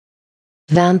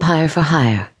Vampire for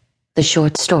Hire, The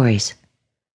Short Stories.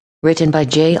 Written by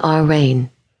J.R. Rain.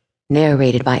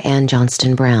 Narrated by Ann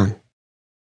Johnston Brown.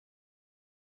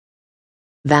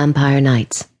 Vampire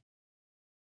Nights.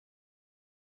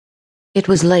 It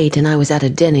was late and I was at a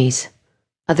Denny's.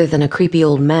 Other than a creepy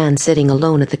old man sitting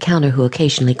alone at the counter who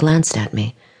occasionally glanced at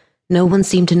me, no one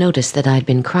seemed to notice that I'd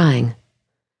been crying.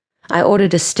 I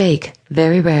ordered a steak,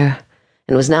 very rare,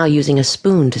 and was now using a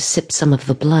spoon to sip some of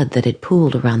the blood that had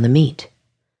pooled around the meat.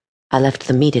 I left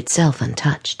the meat itself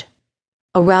untouched.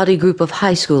 A rowdy group of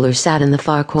high schoolers sat in the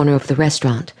far corner of the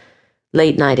restaurant.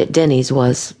 Late night at Denny's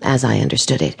was, as I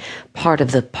understood it, part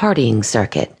of the partying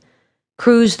circuit.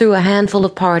 Cruise through a handful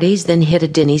of parties, then hit a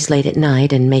Denny's late at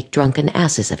night and make drunken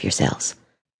asses of yourselves.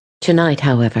 Tonight,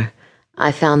 however,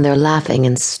 I found their laughing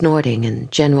and snorting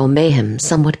and general mayhem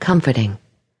somewhat comforting.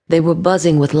 They were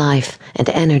buzzing with life and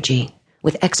energy,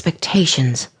 with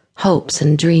expectations, hopes,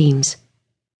 and dreams.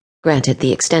 Granted,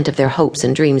 the extent of their hopes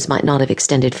and dreams might not have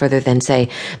extended further than, say,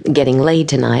 getting laid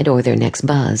tonight or their next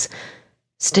buzz.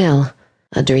 Still,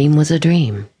 a dream was a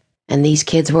dream, and these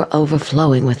kids were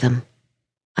overflowing with them.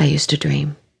 I used to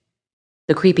dream.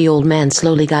 The creepy old man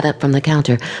slowly got up from the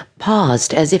counter,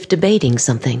 paused as if debating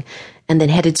something, and then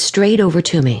headed straight over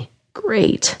to me.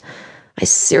 Great. I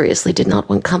seriously did not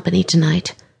want company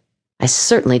tonight. I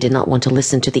certainly did not want to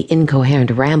listen to the incoherent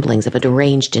ramblings of a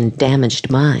deranged and damaged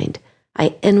mind.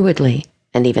 I inwardly,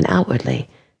 and even outwardly,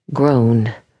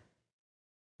 groaned.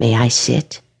 "May I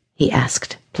sit?" he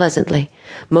asked, pleasantly,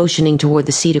 motioning toward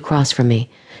the seat across from me,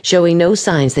 showing no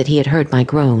signs that he had heard my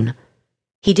groan.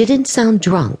 He didn't sound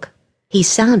drunk. He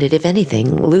sounded, if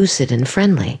anything, lucid and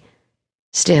friendly.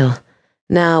 Still,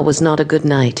 now was not a good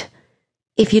night.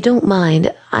 "If you don't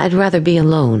mind, I'd rather be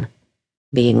alone.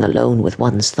 Being alone with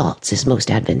one's thoughts is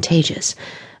most advantageous.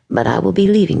 But I will be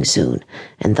leaving soon,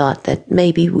 and thought that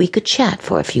maybe we could chat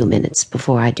for a few minutes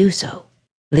before I do so."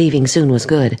 Leaving soon was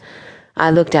good.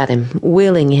 I looked at him,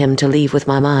 willing him to leave with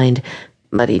my mind,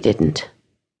 but he didn't.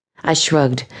 I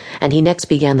shrugged, and he next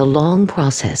began the long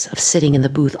process of sitting in the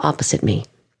booth opposite me.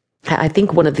 I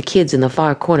think one of the kids in the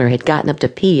far corner had gotten up to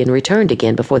pee and returned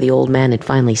again before the old man had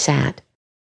finally sat.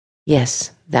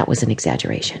 Yes, that was an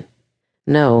exaggeration.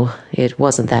 No, it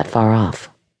wasn't that far off.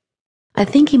 I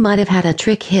think he might have had a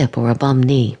trick hip or a bum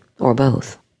knee, or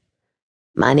both.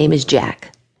 "My name is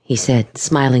Jack," he said,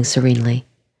 smiling serenely.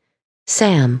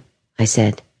 "Sam," I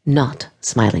said, not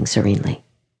smiling serenely,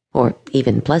 or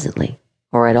even pleasantly,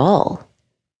 or at all.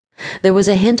 There was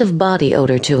a hint of body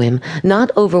odor to him,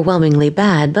 not overwhelmingly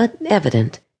bad, but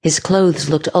evident. His clothes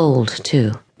looked old,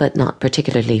 too, but not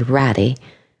particularly ratty.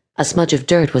 A smudge of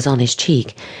dirt was on his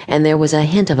cheek, and there was a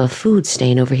hint of a food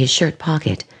stain over his shirt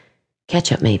pocket.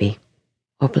 Ketchup, maybe.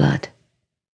 Or blood.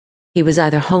 He was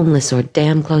either homeless or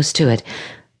damn close to it.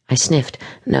 I sniffed.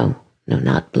 No,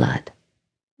 not blood.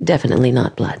 Definitely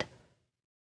not blood.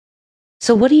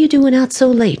 "So what are you doing out so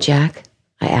late, Jack?"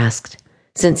 I asked,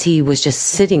 since he was just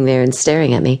sitting there and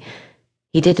staring at me.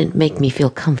 He didn't make me feel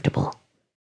comfortable.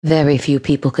 Very few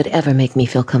people could ever make me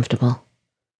feel comfortable.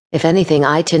 If anything,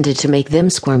 I tended to make them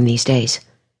squirm these days.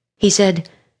 He said,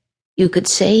 "You could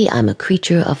say I'm a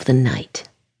creature of the night."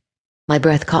 My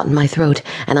breath caught in my throat,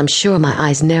 and I'm sure my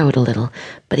eyes narrowed a little,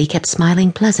 but he kept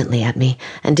smiling pleasantly at me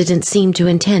and didn't seem to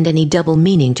intend any double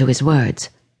meaning to his words.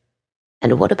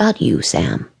 "And what about you,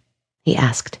 Sam?" he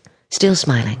asked, still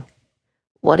smiling.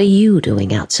 "What are you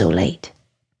doing out so late?"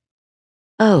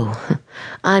 "Oh,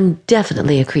 I'm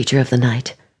definitely a creature of the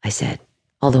night," I said,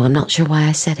 although I'm not sure why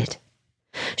I said it.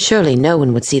 Surely no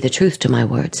one would see the truth to my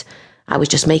words. I was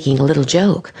just making a little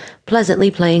joke,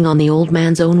 pleasantly playing on the old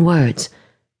man's own words.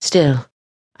 Still,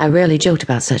 I rarely joked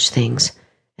about such things,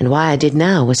 and why I did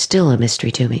now was still a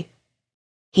mystery to me.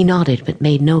 He nodded but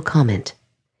made no comment.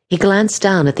 He glanced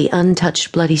down at the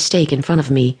untouched bloody steak in front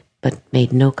of me, but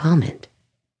made no comment.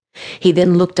 He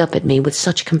then looked up at me with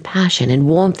such compassion and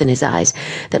warmth in his eyes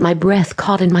that my breath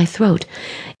caught in my throat.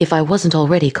 If I wasn't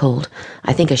already cold,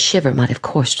 I think a shiver might have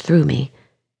coursed through me.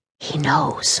 He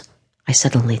knows, I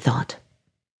suddenly thought.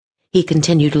 He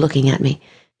continued looking at me.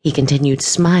 He continued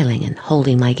smiling and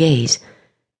holding my gaze.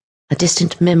 A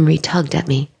distant memory tugged at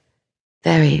me.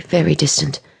 Very, very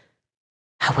distant.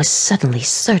 I was suddenly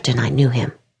certain I knew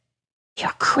him.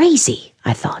 "You're crazy,"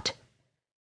 I thought.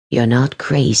 "You're not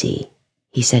crazy,"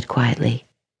 he said quietly.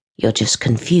 "You're just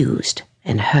confused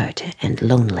and hurt and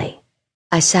lonely."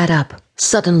 I sat up,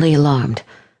 suddenly alarmed.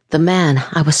 The man,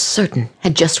 I was certain,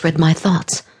 had just read my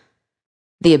thoughts.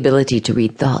 "The ability to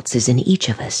read thoughts is in each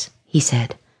of us," he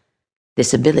said.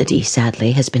 "This ability,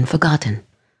 sadly, has been forgotten,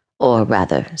 or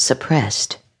rather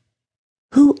suppressed."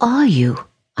 "Who are you?"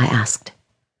 I asked.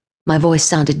 My voice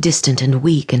sounded distant and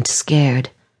weak and scared.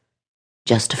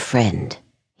 "Just a friend,"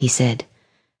 he said.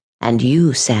 "And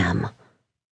you, Sam,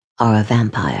 are a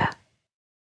vampire."